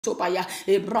Tobaya,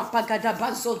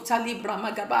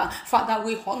 Father,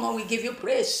 we honor, we give you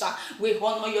praise. We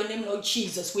honor your name, Lord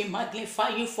Jesus. We magnify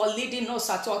you for leading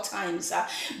us at all times.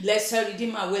 Blessed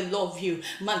Redeemer, we love you.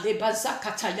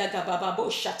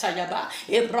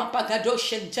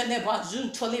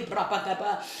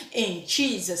 In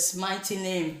Jesus' mighty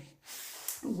name,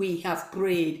 we have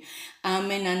prayed.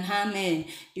 Amen and amen.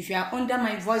 If you are under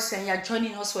my voice and you are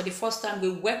joining us for the first time,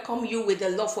 we welcome you with the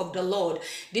love of the Lord.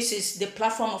 This is the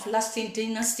platform of Lasting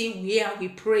Dynasty where we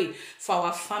pray for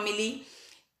our family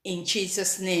in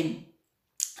Jesus' name.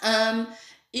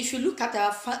 If you look at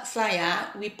our flyer,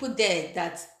 we put there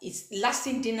that it's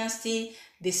Lasting Dynasty,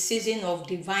 the season of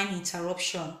divine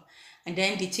interruption, and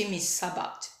then the theme is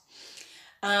Sabbath.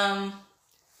 The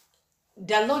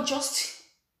Lord just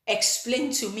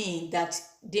explained to me that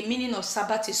the meaning of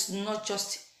Sabbath is not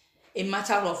just a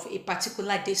matter of a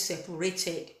particular day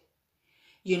separated,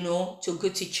 to go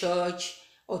to church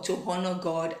or to honor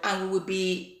God. And we will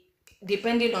be,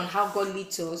 depending on how God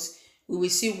leads us, we will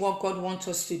see what God wants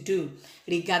us to do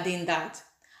regarding that.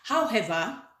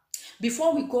 However,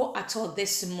 before we go at all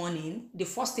this morning, the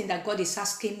first thing that God is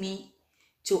asking me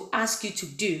to ask you to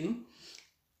do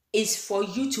is for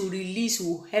you to release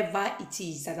whoever it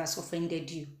is that has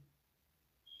offended you.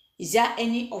 Is there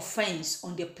any offense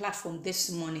on the platform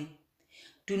this morning?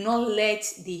 Do not let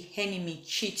the enemy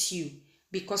cheat you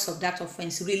because of that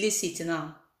offense. Release it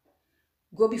now.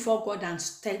 Go before God and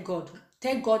tell God.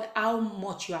 Tell God how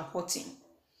much you are hurting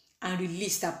and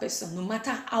release that person. No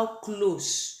matter how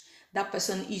close that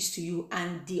person is to you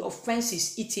and the offense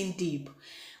is eating deep.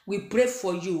 We pray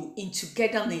for you in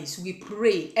togetherness. We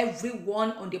pray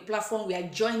everyone on the platform. We are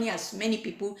joining as many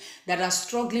people that are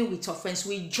struggling with offense.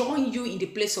 We join you in the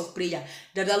place of prayer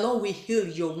that the Lord will heal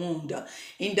your wound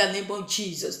in the name of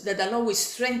Jesus. That the Lord will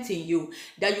strengthen you.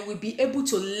 That you will be able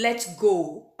to let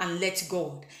go and let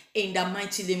God in the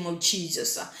mighty name of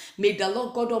Jesus. May the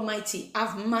Lord God Almighty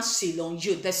have mercy on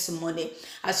you this morning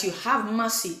as you have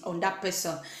mercy on that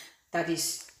person that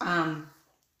is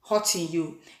hurting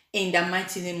you. In the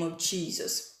mighty name of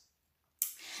Jesus.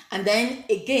 And then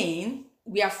again,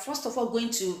 we are first of all going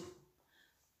to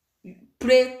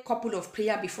pray a couple of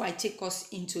prayer before I take us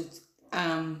into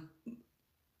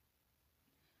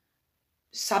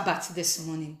Sabbath this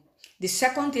morning. The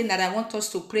second thing that I want us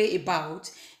to pray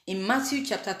about, in Matthew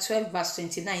chapter 12 verse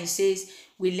 29, it says,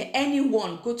 will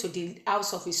anyone go to the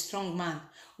house of a strong man,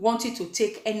 wanting to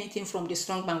take anything from the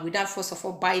strong man without first of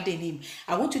all binding him?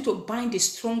 I want you to bind the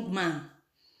strong man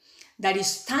that is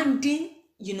standing,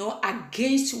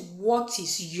 against what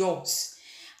is yours.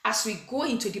 As we go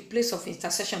into the place of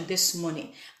intercession this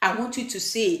morning, I want you to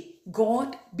say,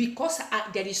 God, because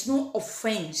there is no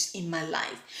offense in my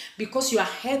life, because you are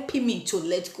helping me to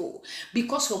let go,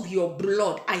 because of your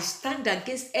blood, I stand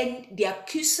against the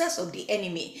accusers of the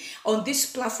enemy. On this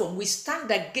platform, we stand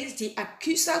against the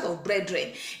accusers of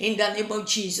brethren in the name of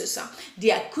Jesus. The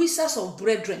accusers of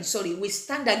brethren, we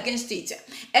stand against it.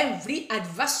 Every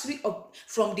adversary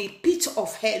from the pit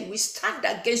of hell, we stand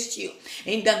against you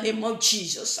in the name of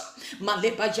Jesus. I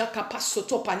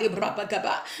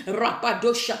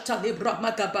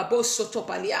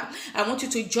want you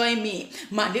to join me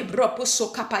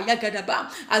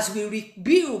as we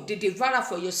rebuke the devourer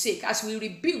for your sake, as we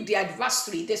rebuke the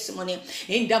adversary this morning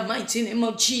in the mighty name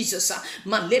of Jesus.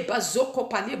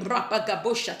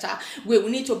 We will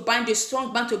need to bind the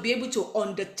strong man to be able to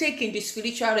undertake in the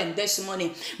spiritual realm this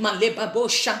morning.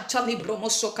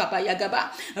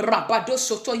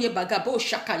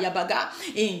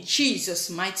 In Jesus'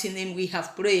 mighty name we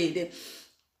have prayed.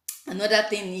 Another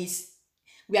thing is,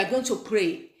 we are going to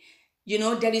pray.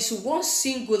 There is one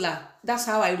singular. That's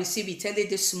how I receive it early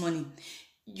this morning.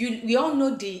 We all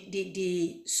know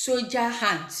the soldier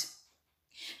hands.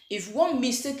 If one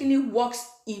mistakenly walks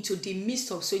into the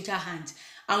midst of soldier hands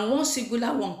and one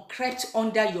singular one crept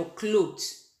under your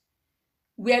clothes,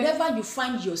 wherever you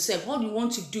find yourself, all you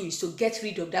want to do is to get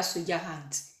rid of that soldier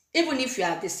hand, even if you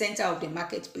are at the center of the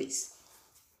marketplace.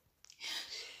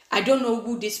 I don't know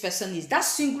who this person is. That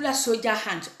singular soldier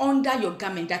hand under your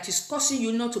garment that is causing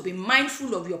you not to be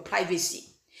mindful of your privacy.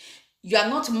 You are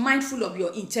not mindful of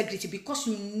your integrity because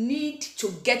you need to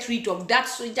get rid of that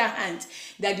soldier hand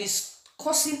that is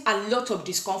causing a lot of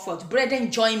discomfort.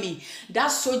 Brethren, join me. That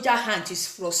soldier hand is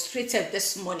frustrated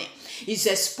this morning. Is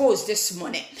exposed this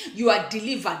morning. You are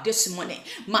delivered this morning.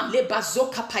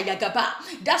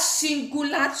 That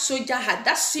singular soldier hand,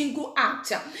 that single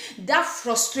act, that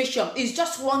frustration is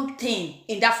just one thing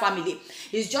in that family.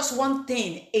 It's just one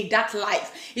thing in that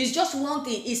life. It's just one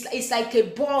thing. It's like a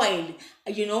boil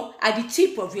at the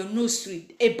tip of your nostril,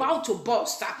 about to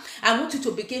burst. I want you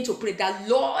to begin to pray that,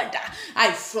 Lord,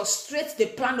 I frustrate the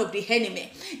plan of the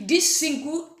enemy. This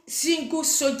single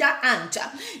soldier ant,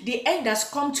 the end has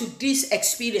come to this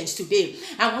experience today.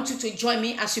 I want you to join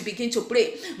me as you begin to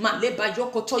pray. Maleba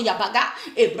yokoto yabaga,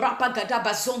 ebrapa gada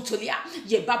bazontolia,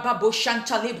 yebaba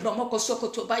boshantale bromoko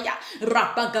sokotobaya,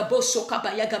 rabaga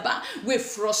bosokabaya gaba. We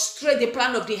frustrate the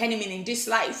plan of the enemy in this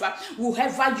life.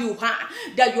 Whoever you are,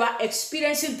 that you are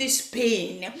experiencing this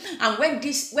pain, and when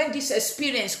this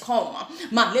experience come,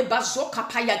 maleba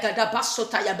zokapaya gada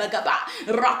basotaya bagaba,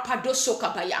 rapado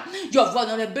sokabaya, your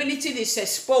vulnerability is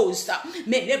exposed.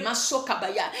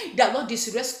 The Lord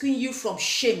is rescuing you from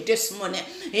shame this morning.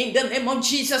 In the name of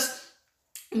Jesus.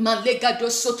 As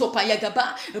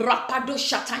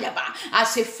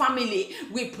a family,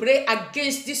 we pray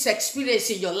against this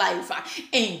experience in your life.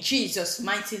 In Jesus'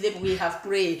 mighty name we have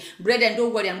prayed. Brethren,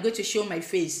 don't worry, I'm going to show my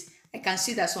face. I can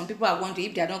see that some people are wondering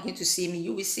if they are not going to see me.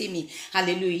 You will see me.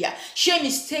 Hallelujah. Shame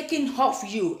is taken off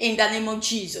you in the name of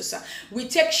Jesus. We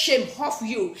take shame off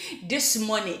you this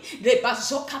morning.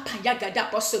 So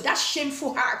that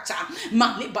shameful heart,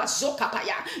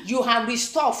 you have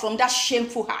restored from that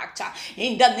shameful heart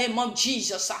in the name of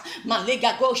Jesus.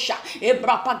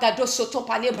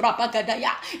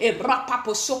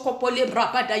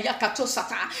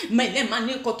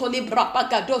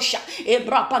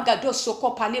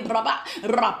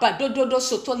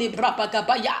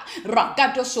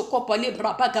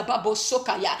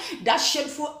 That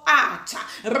shameful act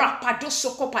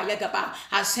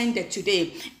has ended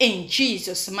today. In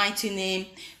Jesus' mighty name,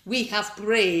 we have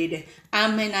prayed.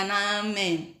 Amen and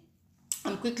amen.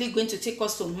 I'm quickly going to take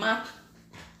us to Mark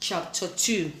chapter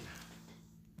 2.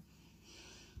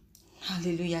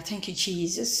 Hallelujah. Thank you,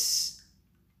 Jesus.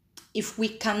 If we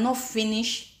cannot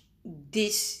finish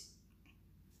this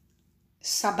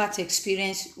Sabbath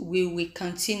experience, we will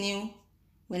continue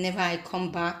whenever I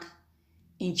come back,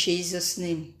 in Jesus'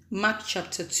 name. Mark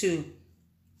chapter 2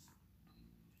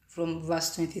 from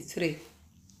verse 23.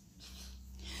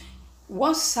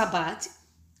 One Sabbath,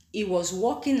 he was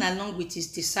walking along with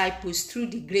his disciples through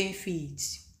the grain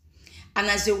fields. And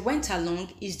as they went along,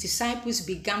 his disciples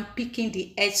began picking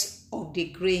the heads of the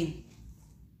grain.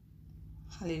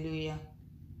 Hallelujah.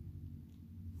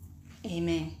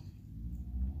 Amen.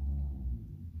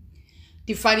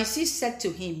 The Pharisees said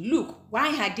to him, "Look, why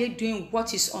are they doing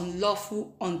what is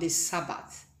unlawful on the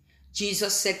Sabbath?"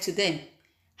 Jesus said to them,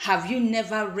 "Have you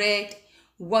never read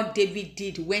what David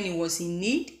did when he was in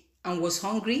need and was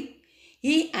hungry?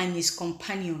 He and his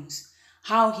companions,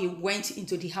 how he went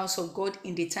into the house of God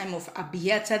in the time of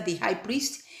Abiathar the high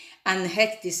priest and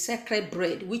ate the sacred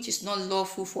bread, which is not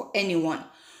lawful for anyone,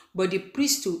 but the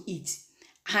priest to eat,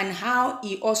 and how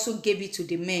he also gave it to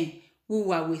the men who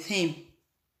were with him."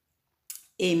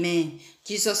 Amen.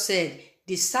 Jesus said,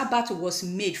 the Sabbath was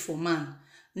made for man,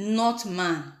 not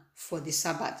man for the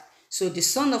Sabbath. So the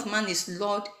Son of Man is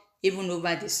Lord even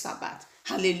over the Sabbath.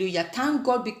 Hallelujah. Thank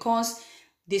God, because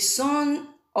the Son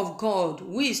of God,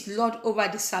 who is Lord over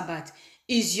the Sabbath,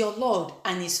 is your Lord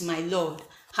and is my Lord.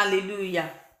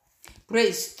 Hallelujah.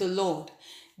 Praise the Lord.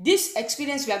 This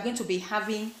experience we are going to be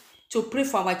having to pray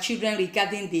for our children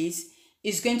regarding this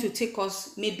is going to take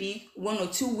us maybe 1 or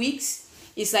 2 weeks.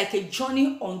 It's like a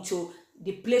journey onto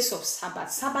the place of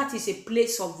Sabbath. Sabbath is a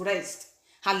place of rest.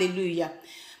 Hallelujah.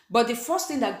 But the first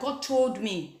thing that God told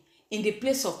me in the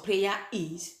place of prayer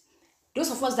is,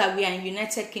 those of us that we are in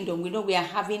United Kingdom, we know we are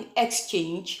having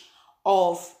exchange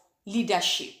of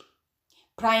leadership.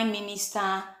 Prime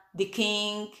Minister, the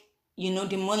King,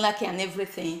 the monarchy and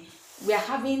everything. We are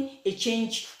having a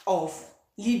change of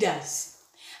leaders.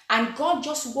 And God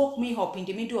just woke me up in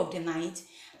the middle of the night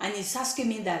and is asking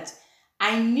me that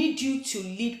I need you to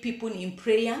lead people in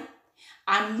prayer.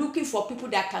 I'm looking for people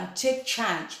that can take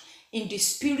charge in the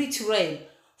spirit realm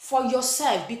for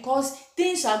yourself, because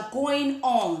things are going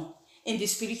on in the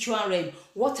spiritual realm.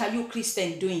 What are you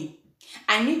Christian doing?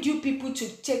 I need you people to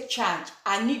take charge.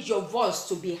 I need your voice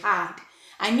to be heard.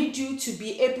 I need you to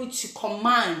be able to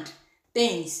command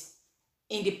things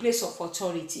in the place of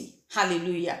authority.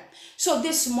 Hallelujah. So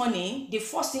this morning, the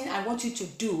first thing I want you to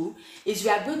do is we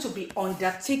are going to be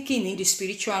undertaking in the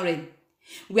spiritual realm.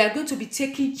 We are going to be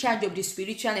taking charge of the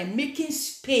spiritual and making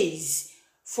space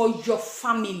for your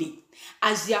family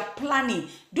as they are planning.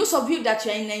 Those of you that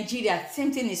are in Nigeria,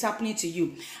 same thing is happening to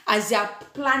you. As they are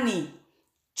planning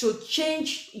to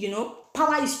change,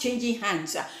 power is changing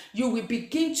hands. You will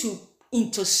begin to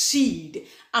intercede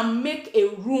and make a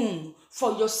room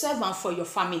for yourself and for your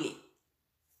family.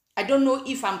 I don't know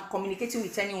if I'm communicating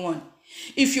with anyone.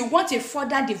 If you want a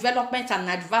further development and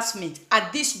advancement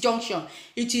at this junction,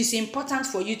 it is important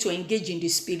for you to engage in the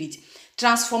spirit.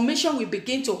 Transformation will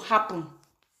begin to happen.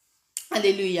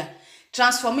 Hallelujah.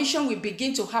 Transformation will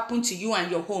begin to happen to you and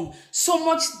your home, so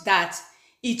much that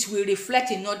it will reflect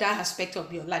in other aspects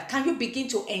of your life. Can you begin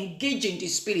to engage in the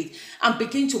spirit and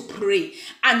begin to pray?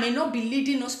 I may not be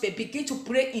leading us, but begin to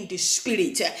pray in the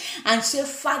spirit and say,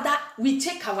 Father, we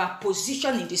take our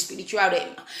position in the spiritual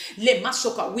realm.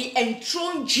 We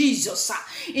enthrone Jesus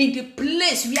in the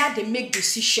place where they make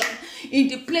decision, in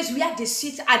the place where they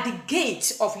sit at the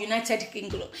gate of United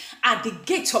Kingdom, at the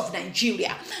gate of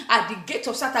Nigeria, at the gate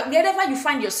of South Africa, wherever you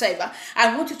find yourself.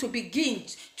 I want you to begin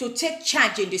to take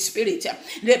charge in the spirit.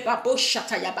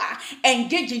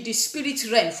 Engage in the spirit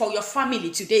realm for your family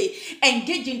today.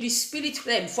 Engage in the spirit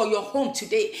realm for your home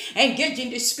today. Engage in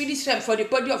the spirit realm for the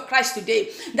body of Christ today.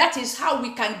 That is how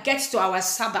we can get to our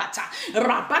Sabbath. There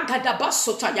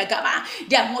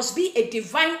must be a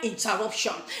divine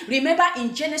interruption. Remember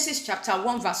in Genesis chapter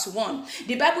 1 verse 1,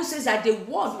 the Bible says that the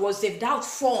word was without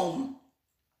form.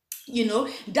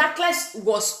 Darkness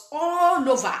was all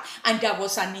over and there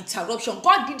was an interruption.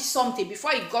 God did something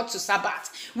before he got to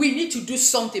Sabbath. We need to do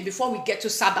something before we get to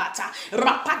Sabbath.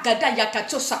 Rapagada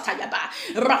yakato satayaba.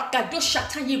 Rakado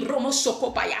shatayi bromo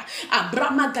sokopaya.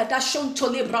 Abramagada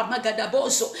shontole bramagada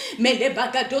bozo.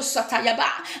 Melebagado satayaba.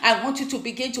 I want you to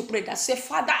begin to pray that. Say,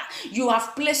 Father, you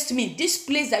have placed me this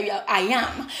place that I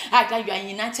am. Either you are in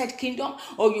United Kingdom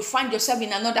or you find yourself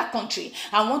in another country.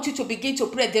 I want you to begin to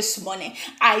pray this morning.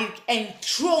 I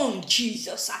enthrone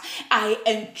Jesus. I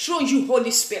enthrone you,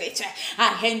 Holy Spirit.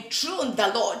 I enthrone the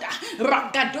Lord.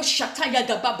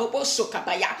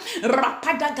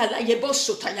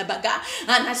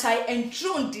 And as I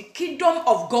enthrone the kingdom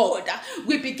of God,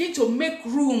 we begin to make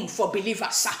room for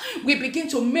believers. We begin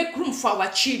to make room for our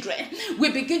children.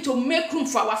 We begin to make room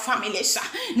for our families.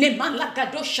 There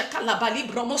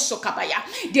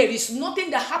is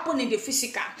nothing that happened in the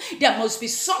physical. There must be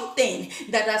something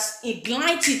that has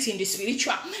ignited in the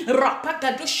spiritual.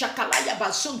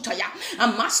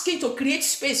 I'm asking to create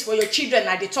space for your children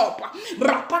at the top.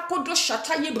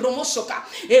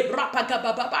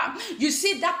 You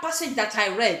see that passage that I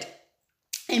read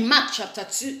in Mark chapter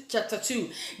 2,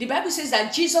 the Bible says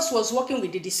that Jesus was walking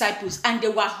with the disciples and they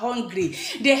were hungry.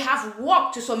 They have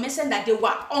walked to some extent that they were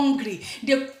hungry.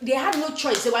 They had no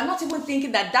choice. They were not even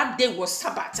thinking that day was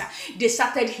Sabbath. They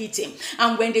started eating.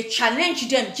 And when they challenged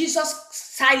them, Jesus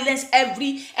silenced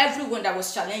everyone that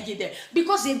was challenging them,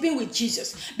 because they've been with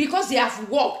Jesus, because they have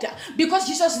walked, because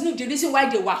Jesus knew the reason why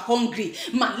they were hungry.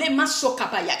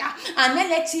 And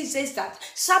then it says that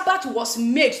Sabbath was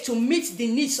made to meet the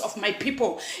needs of my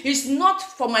people. It's not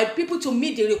for my people to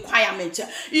meet the requirement.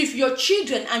 If your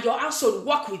children and your household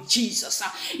walk with Jesus,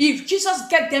 if Jesus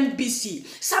get them busy,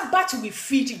 Sabbath will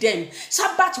feed them.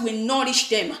 Sabbath will nourish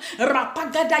them. And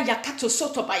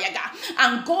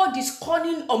God is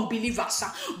calling unbelievers.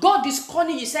 God is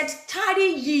calling. He said,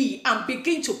 tarry ye and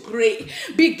begin to pray.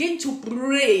 Begin to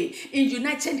pray in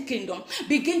United Kingdom.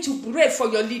 Begin to pray for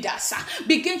your leaders.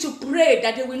 Begin to pray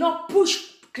that they will not push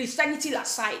Christianity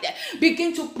aside.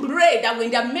 Begin to pray that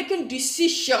when they're making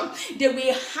decisions, they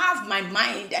will have my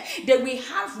mind. They will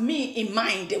have me in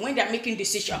mind when they're making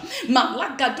decisions.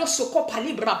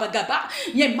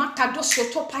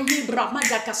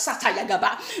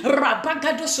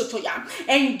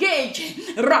 Engage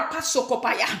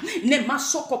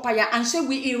and say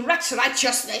we erect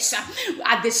righteousness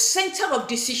at the center of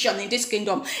decision in this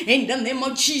kingdom. In the name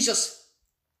of Jesus.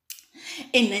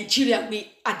 In Nigeria, we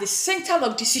at the center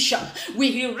of decision,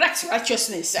 we erect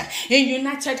righteousness. In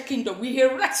United Kingdom, we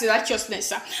erect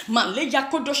righteousness. Maleya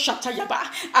kodo shatayaba,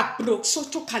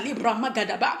 abroxoto kalibra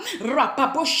magadaba,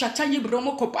 rapabo shatayi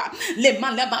bromokopa, le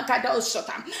malabakada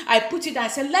osota. I put it and I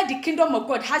said, let the kingdom of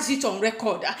God has it on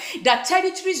record that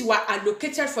territories were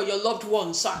allocated for your loved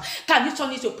ones. Can you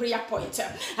turn it to prayer point?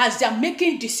 As they are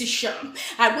making decision,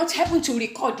 I want heaven to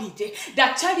record it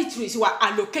that territories were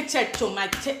allocated to my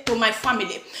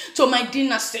family, to my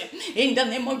dynasty. In the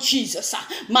name of Jesus,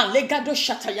 Malegado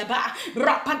Shatayaba,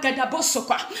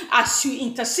 Rapagadabosoka. As you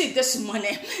intercede this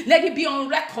morning, let it be on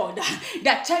record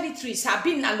that territories have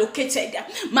been allocated.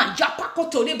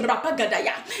 Manjapakotole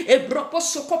Brapagadaya,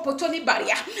 Ebroposoko Potoli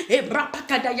Baria,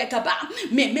 Ebrapakadayagaba,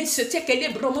 Meme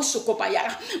Setekele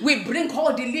Bromosokopaya. We bring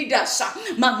all the leaders,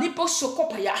 Malipo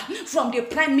Sokopaya, from the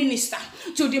prime minister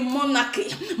to the monarchy,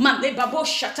 Malebabo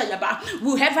Shatayaba,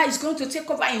 whoever is going to take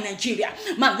over in Nigeria,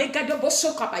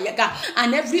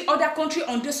 and every other country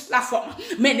on this platform.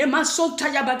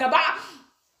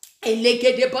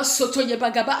 Elegedeba soto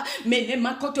yebagaba, mene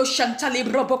makoto shantali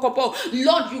brobokopo.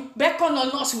 Lord, you beckon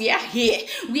on us. We are here.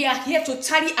 We are here to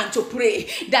tarry and to pray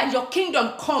that your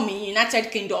kingdom come in United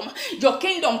Kingdom. Your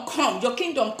kingdom come. Your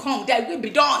kingdom come. That will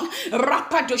be done.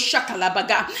 Rapado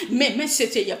shakalabaga, meme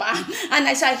sete yeba. And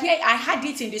as I hear, I had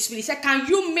it in the spirit. Said, can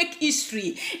you make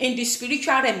history in the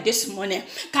spiritual realm this morning?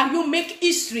 Can you make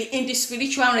history in the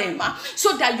spiritual realm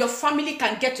so that your family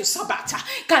can get to Sabbath?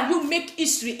 Can you make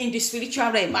history in the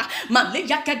spiritual realm? Can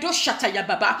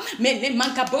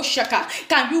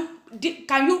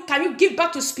you give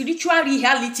back to spiritual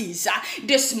realities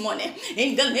this morning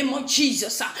in the name of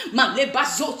Jesus?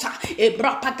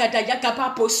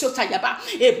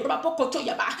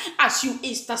 As you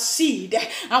intercede,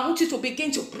 I want you to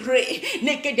begin to pray.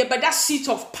 That seat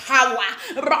of power.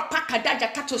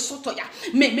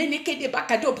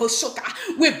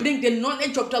 We bring the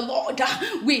knowledge of the Lord.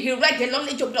 We read the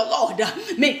knowledge of the Lord.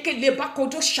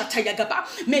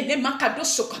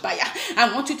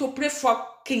 I want you to pray for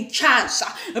King Charles,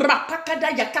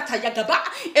 Rapakada Yakata Yagaba,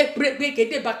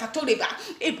 Ebregede Bakatoriba,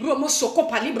 Ebromo Soko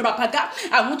Palibra Paga.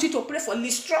 I want you to pray for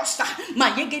Listrosta,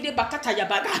 Mayegede Bakata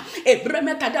Yabaga,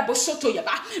 Ebremekada Bosoto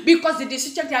Yaba, because the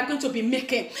decision they are going to be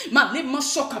making, Malimo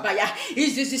Sokabaya,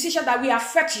 is this decision that will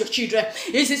affect your children,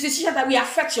 is this decision that will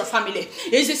affect your family,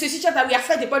 is this decision that will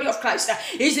affect the body of Christ,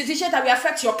 is this decision that will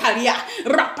affect your career,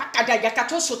 Rapakada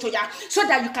Yakato Sotoya, so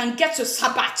that you can get to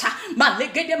Sabbath,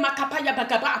 Malegede Makapaya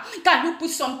Bagaba. Can you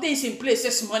put some things in place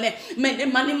this morning?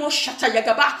 Manimo shata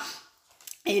yagaba.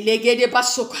 Elegede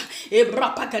basoka,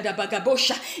 ebrapagada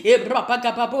bagabosha,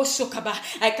 ebrapagababosokaba.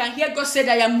 I can hear God say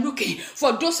that I am looking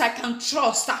for those I can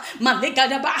trust.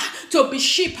 Malegadaba to be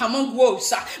sheep among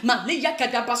wolves.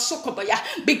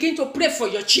 Maleyakadabasokobaya. Begin to pray for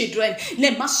your children.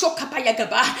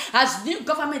 Lemasokapayagaba. As new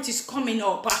government is coming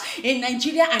up in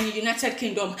Nigeria and the United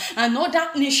Kingdom and other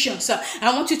nations,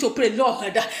 I want you to pray,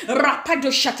 Lord.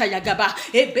 Rapado shatayagaba.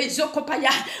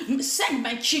 Ebezokopaya. Send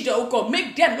my children, oh God,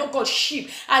 make them, oh God, sheep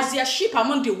as their sheep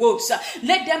among the wolves.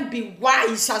 Let them be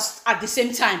wise at the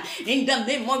same time. In the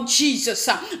name of Jesus,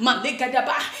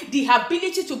 the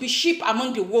ability to be sheep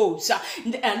among the wolves,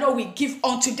 the Lord will give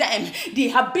unto them.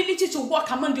 The ability to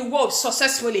walk among the wolves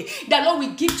successfully, the Lord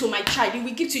will give to my child. He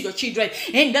will give to your children.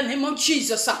 In the name of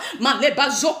Jesus, that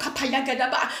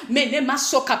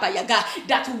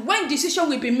when decision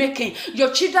will be making,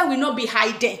 your children will not be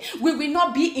hiding. We will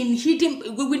not be in hidden.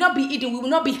 We will not be hidden. We will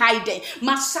not be hiding.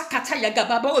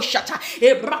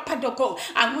 I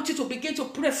want you to begin to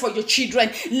pray for your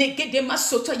children. They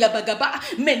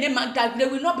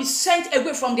will not be sent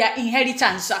away from their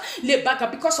inheritance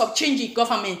because of changing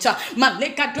government.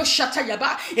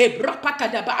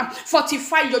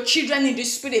 Fortify your children in the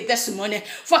spirit this morning.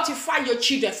 Fortify your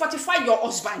children. Fortify your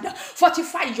husband.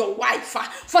 Fortify your wife.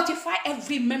 Fortify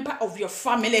every member of your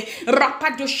family.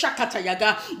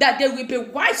 That they will be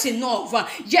wise enough,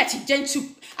 yet gentle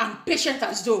and patient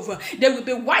as dove. They will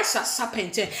be wise as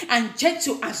serpent and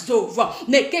gentle as dove.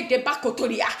 We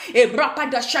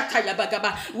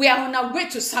are on our way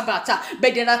to Sabbath,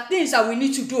 but there are things that we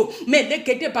need to do. Let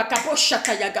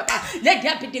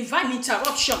there be divine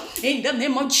interruption in the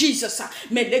name of Jesus.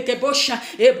 Pray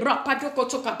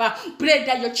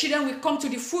that your children will come to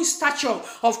the full stature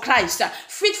of Christ,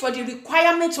 fit for the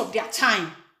requirements of their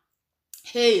time.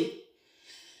 Hey,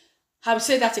 I will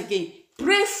say that again.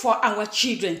 Pray for our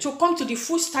children to come to the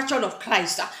full stature of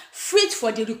Christ, fit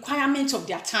for the requirements of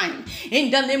their time. In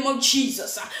the name of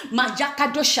Jesus.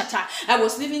 I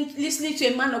was listening to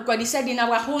a man of God. He said, in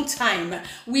our own time,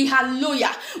 we are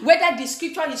loyal. Whether the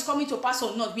scripture is coming to pass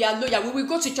or not, we are loyal. We will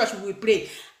go to church, we will pray.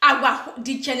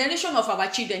 The generation of our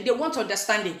children, they want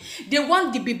understanding. They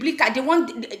want the biblical,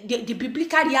 the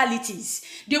biblical realities.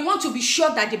 They want to be sure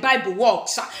that the Bible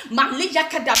works. Pray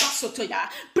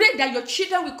that your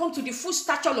children will come to the full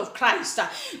stature of Christ.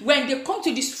 When they come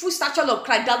to this full stature of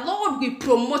Christ, the Lord will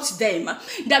promote them.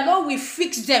 The Lord will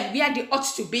fix them where they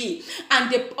ought to be.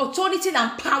 And the authority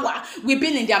and power will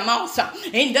be in their mouth.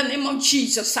 In the name of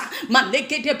Jesus.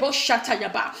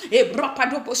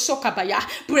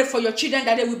 Pray for your children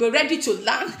that they will be ready to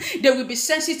learn. They will be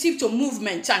sensitive to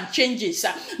movement and changes.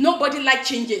 Nobody likes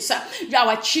changes.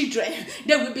 Our children,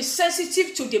 they will be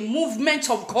sensitive to the movement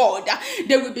of God.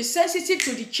 They will be sensitive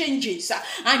to the changes,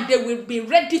 and they will be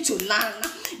ready to learn.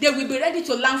 They will be ready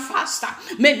to learn faster.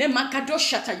 Many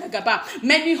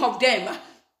of them,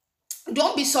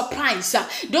 Don't be surprised.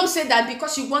 Don't say that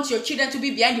because you want your children to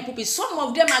be behind the pulpit. Some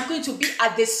of them are going to be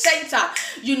at the center,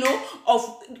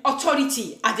 of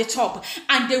authority at the top.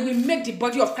 And they will make the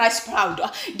body of Christ proud.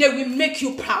 They will make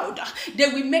you proud. They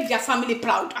will make their family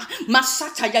proud.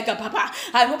 Masata yaga baba.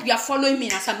 I hope you are following me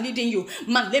as I'm leading you.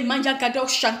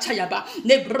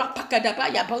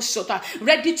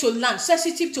 Ready to learn,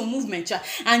 sensitive to movement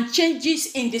and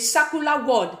changes in the circular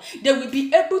world. They will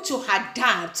be able to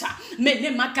adapt.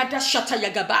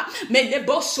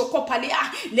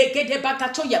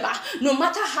 No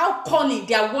matter how corny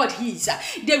their word is,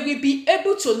 they will be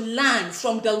able to learn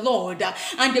from the Lord,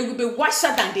 and they will be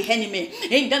wiser than the enemy.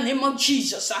 In the name of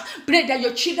Jesus, pray that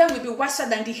your children will be wiser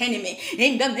than the enemy.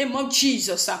 In the name of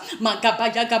Jesus, I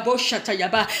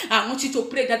want you to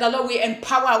pray that the Lord will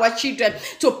empower our children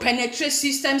to penetrate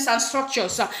systems and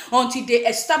structures until they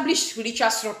establish spiritual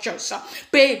structures.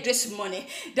 Pray this morning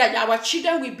that our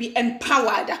children will be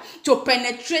empowered to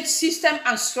penetrate system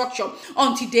and structure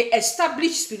until they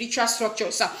establish spiritual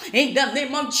structures. In the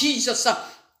name of Jesus.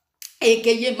 Don't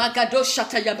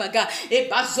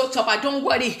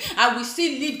worry, I will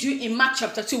still lead you in Mark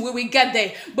chapter 2 when we get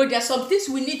there. But there are some things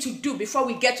we need to do before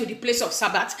we get to the place of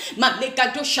Sabbath.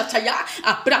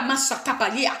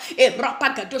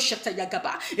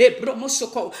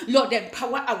 Lord,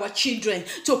 empower our children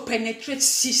to penetrate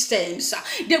systems.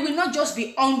 They will not just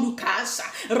be onlookers.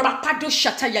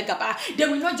 They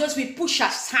will not just be pushed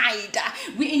aside.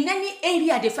 We in any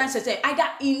area they find themselves, either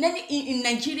in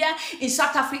Nigeria, in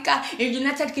South Africa, in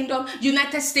United Kingdom,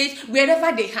 United States,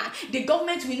 wherever they are, the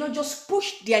government will not just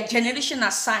push their generation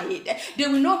aside. They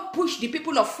will not push the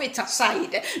people of faith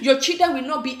aside. Your children will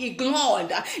not be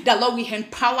ignored. The Lord will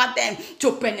empower them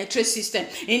to penetrate system.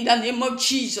 In the name of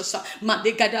Jesus,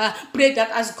 pray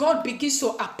that as God begins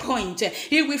to appoint,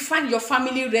 He will find your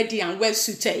family ready and well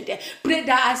suited. Pray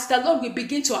that as the Lord will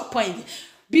begin to appoint,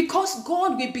 because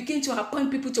God will begin to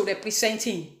appoint people to represent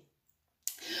Him.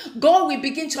 God will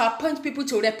begin to appoint people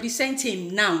to represent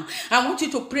Him now. I want you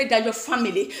to pray that your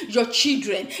family, your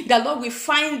children, the Lord will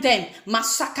find them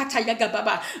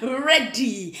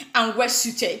ready and well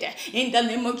suited. In the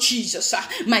name of Jesus,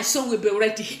 my son will be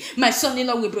ready. My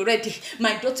son-in-law will be ready.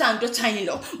 My daughter and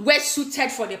daughter-in-law well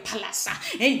suited for the palace.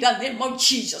 In the name of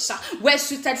Jesus, well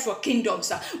suited for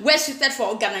kingdoms, well suited for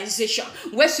organization,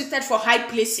 well suited for high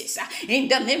places. In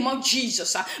the name of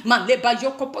Jesus, I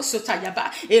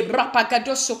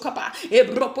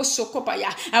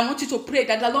want you to pray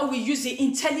that the Lord will use the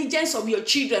intelligence of your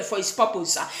children for His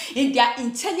purpose. In their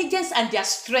intelligence and their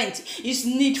strength is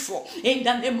needful. In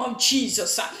the name of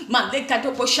Jesus.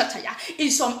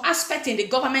 In some aspect in the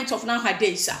government of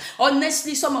nowadays,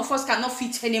 honestly, some of us cannot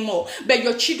fit anymore, but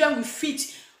your children will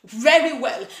fit very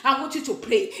well. I want you to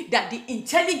pray that the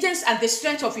intelligence and the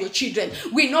strength of your children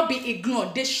will not be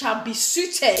ignored. They shall be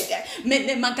suited in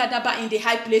the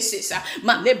high places.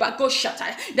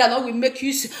 The Lord will make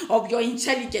use of your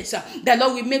intelligence. The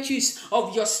Lord will make use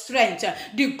of your strength.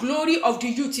 The glory of the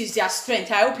youth is their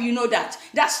strength. I hope you know that.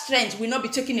 That strength will not be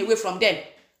taken away from them.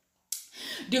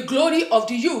 The glory of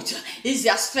the youth is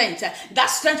their strength. That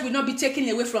strength will not be taken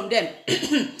away from them.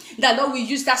 The Lord will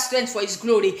use that strength for His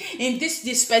glory in this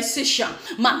dispensation.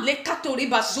 When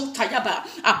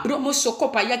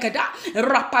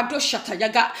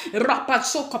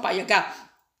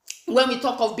we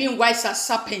talk of being wise as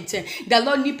serpent, the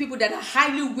Lord need people that are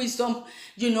highly wisdom.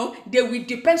 They will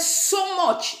depend so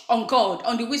much on God,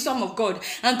 on the wisdom of God,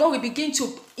 and God will begin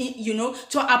to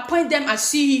appoint them as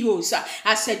CEOs,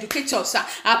 as educators,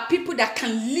 people that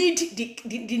can lead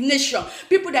the nation,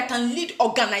 people that can lead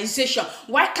organization.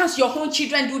 Why can't your own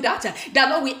children do that? The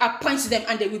Lord will appoint them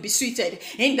and they will be suited.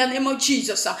 In the name of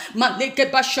Jesus, the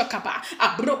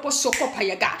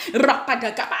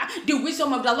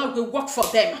wisdom of the Lord will work for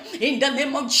them. In the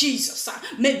name of Jesus,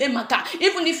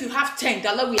 even if you have 10,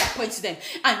 the Lord will appoint them.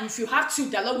 And if you have 2,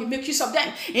 the Lord will make use of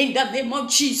them. In the name of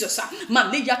Jesus.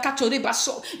 Why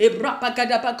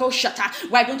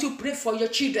don't you pray for your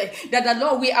children that the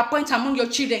Lord will appoint among your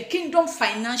children kingdom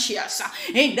financiers?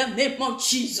 In the name of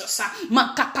Jesus. The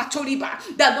Lord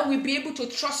will be able to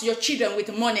trust your children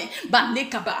with money. But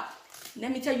let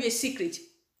me tell you a secret.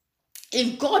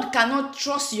 If God cannot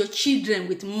trust your children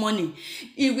with money,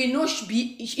 He will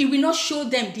not show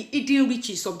them the hidden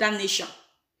riches of that nation.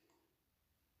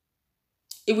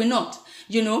 It will not.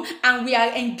 and we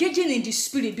are engaging in the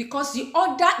spirit, because the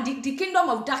kingdom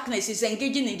of darkness is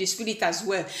engaging in the spirit as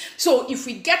well. So if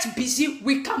we get busy,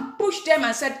 we can push them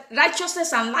and say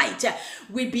righteousness and light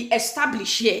will be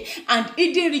established here, and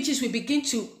hidden riches will begin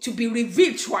to be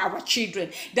revealed to our children.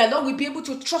 The Lord will be able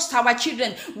to trust our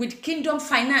children with kingdom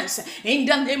finance in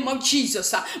the name of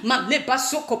Jesus.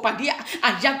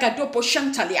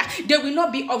 They will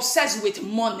not be obsessed with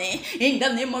money in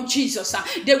the name of Jesus.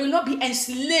 They will not be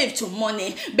enslaved to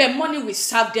money, but money will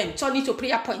serve them. Turn it to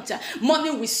prayer point.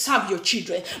 Money will serve your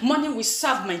children. Money will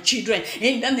serve my children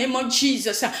in the name of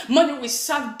Jesus. Money will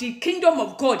serve the kingdom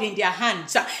of God in their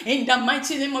hands in the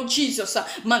mighty name of Jesus.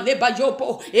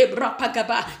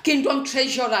 Kingdom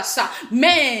treasurers,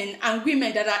 men and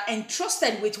women that are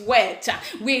entrusted with wealth,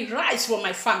 we rise for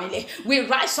my family. We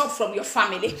rise up from your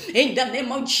family in the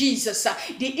name of Jesus.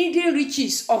 The hidden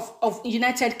riches of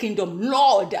United Kingdom,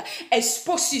 Lord,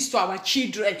 exposes to our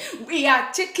children. We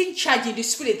are taking charge in the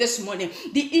spirit this morning.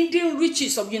 The hidden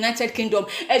riches of United Kingdom,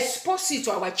 expose it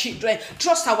to our children.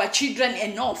 Trust our children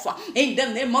enough in the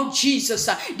name of Jesus.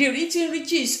 The hidden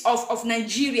riches of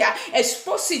Nigeria,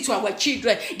 expose it to our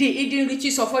children. The hidden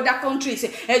riches of other countries,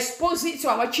 expose it to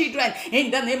our children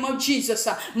in the name of Jesus.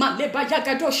 At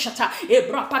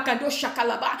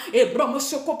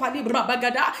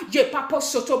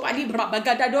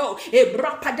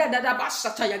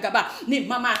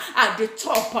the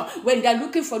top, when they're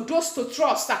looking for those to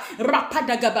trust,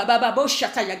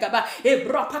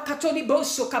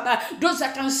 those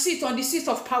that can sit on the seat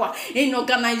of power in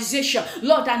organization,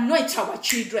 Lord, anoint our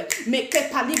children.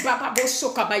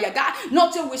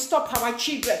 Nothing will stop our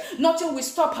children. Nothing will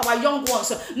stop our young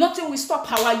ones. Nothing will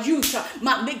stop our youth.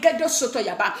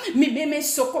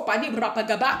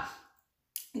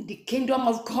 The kingdom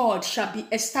of God shall be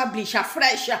established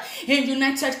afresh in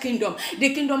United Kingdom.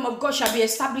 The kingdom of God shall be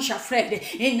established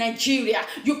afresh in Nigeria.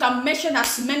 You can mention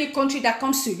as many countries that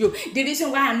comes to you. The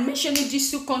reason why I'm mentioning these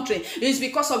two countries is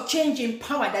because of change in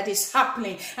power that is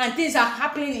happening, and things are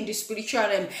happening in the spiritual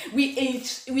realm. We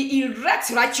erect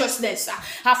righteousness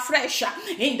afresh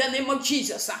in the name of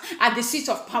Jesus at the seat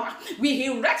of power. We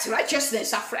erect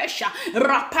righteousness afresh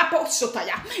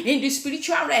in the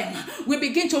spiritual realm. We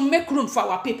begin to make room for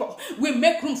our people. We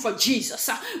make room for Jesus.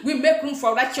 We make room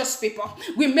for righteous people.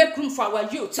 We make room for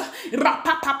our youth.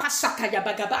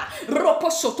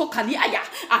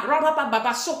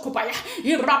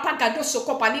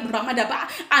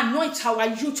 Anoint our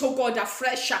youth, oh God,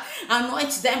 afresh.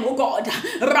 Anoint them, oh God.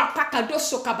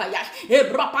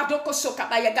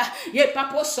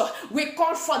 We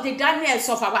call for the Daniels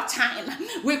of our time.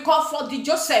 We call for the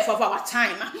Joseph of our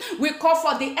time. We call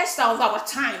for the Esther of our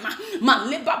time.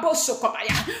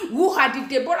 Who are the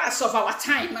Deborahs of our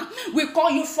time? We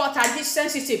call you forth at this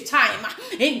sensitive time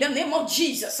in the name of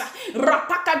Jesus. For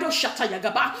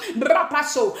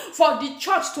the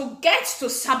church to get to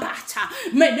Sabbath,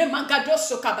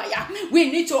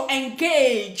 we need to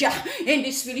engage in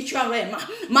the spiritual realm.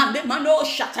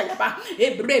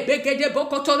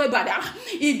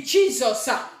 If Jesus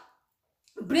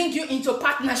bring you into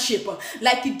partnership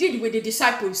like he did with the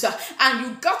disciples, and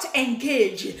you got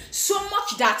engaged so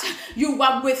much that you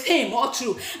were with him all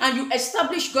through, and you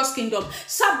established God's kingdom,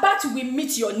 Sabbath will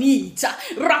meet your needs. Are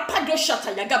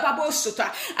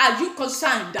you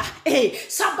concerned? Hey,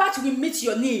 Sabbath will meet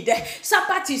your need.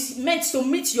 Sabbath is meant to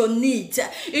meet your needs.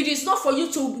 It is not for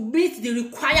you to meet the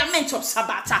requirement of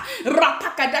Sabbath.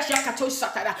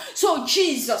 So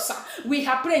Jesus, we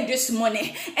are praying this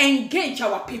morning, engage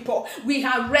our people. We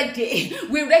are ready.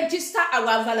 We register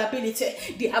our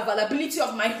availability, the availability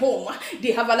of my home,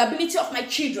 the availability of my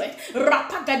children.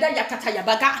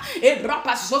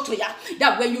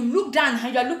 That when you look down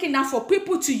and you're looking down for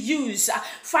people to use,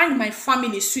 find my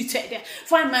family suited,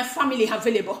 find my family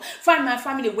available, find my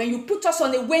family. When you put us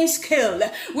on a weighing scale,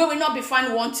 we will not be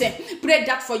found wanting. Pray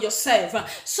that for yourself.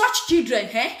 Such children,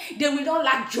 they will not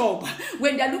lack job.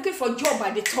 When they're looking for job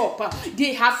at the top,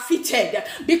 they have fitted,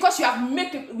 because we have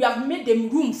made them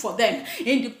room for them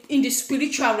in the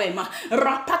spiritual realm.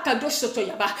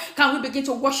 Can we begin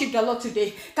to worship the Lord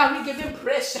today? Can we give him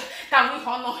praise? Can we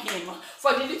honor him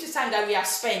for the little time that we have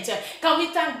spent? Can we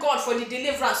thank God for the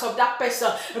deliverance of that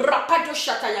person?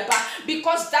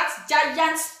 Because that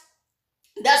giant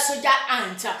that soldier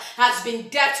ant has been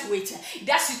dealt with.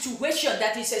 That situation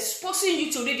that is exposing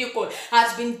you to ridicule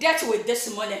has been dealt with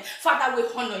this morning. Father, we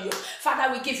honor you.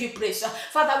 Father, we give you praise.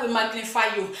 Father, we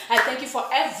magnify you. I thank you for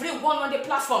everyone on the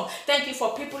platform. Thank you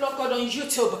for people of God on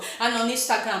YouTube and on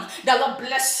Instagram. The Lord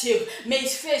bless you. May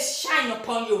his face shine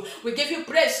upon you. We give you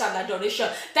praise and adoration.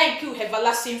 Thank you,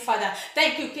 everlasting Father.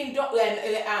 Thank you, Kingdom,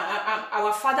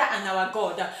 our Father and our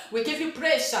God. We give you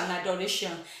praise and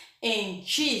adoration. In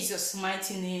Jesus'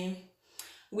 mighty name,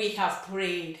 we have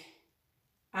prayed.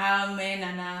 Amen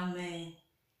and amen.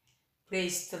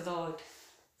 Praise the Lord.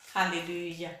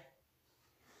 Hallelujah.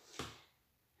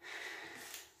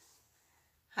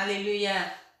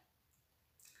 Hallelujah.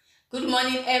 Good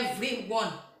morning,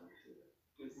 everyone.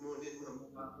 Good morning,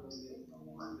 Mama.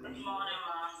 Good morning,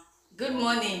 Mom. Good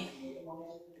morning.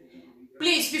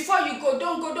 Please, before you go,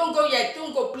 don't go yet.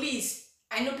 Don't go, please.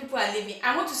 I know people are leaving.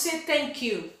 I want to say thank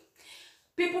you.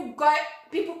 People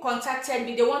contacted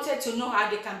me. They wanted to know how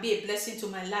they can be a blessing to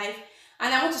my life,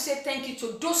 and I want to say thank you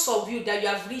to those of you that you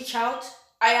have reached out.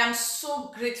 I am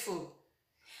so grateful.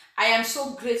 I am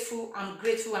so grateful. I'm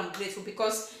grateful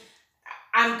because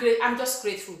I'm just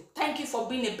grateful. Thank you for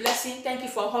being a blessing. Thank you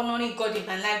for honoring God in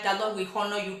my life. The Lord will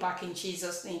honor you back in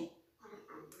Jesus' name.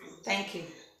 Thank you.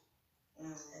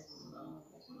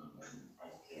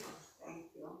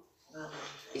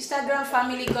 Instagram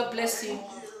family, God bless you.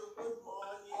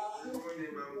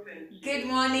 Good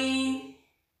morning.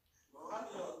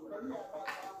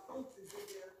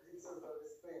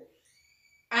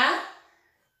 Huh?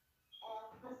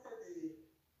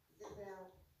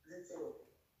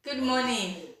 Good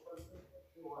morning.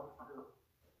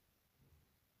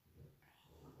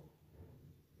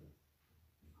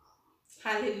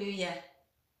 Hallelujah.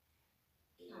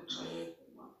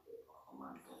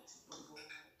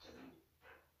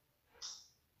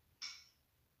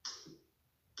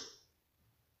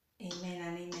 Amen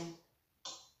and amen.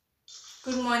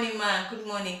 Good morning, ma. Good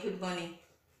morning. Good morning.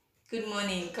 Good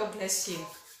morning. God bless you.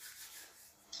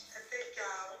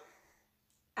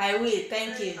 I will.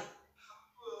 Thank you.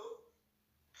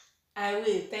 I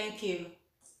will. Thank you.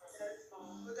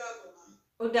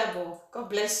 Odabo. God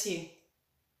bless you.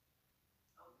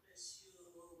 God bless you,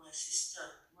 my sister,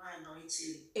 my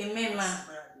anointing. Amen, ma.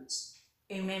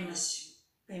 Amen, ma.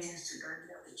 Amen. To daddy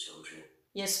and the children.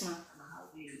 Yes, ma. And have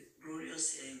a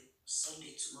glorious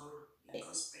Sunday tomorrow in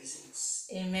God's presence.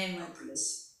 Amen, ma. God bless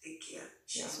you. Take care.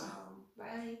 Yes, Shalom.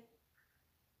 Bye.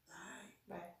 Bye.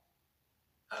 Bye.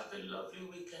 Have a lovely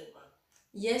weekend, ma.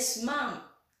 Yes, ma'am.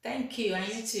 Thank you, and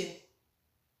you too.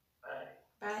 Bye.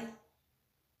 Bye.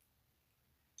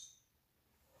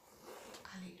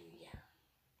 Hallelujah.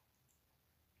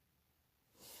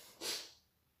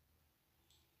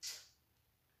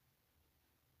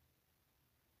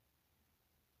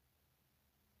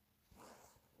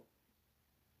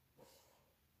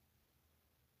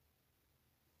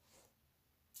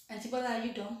 Auntie Bola, are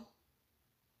you done?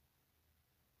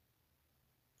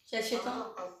 Shall she done?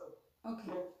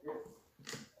 Okay.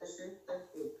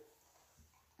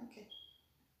 Okay.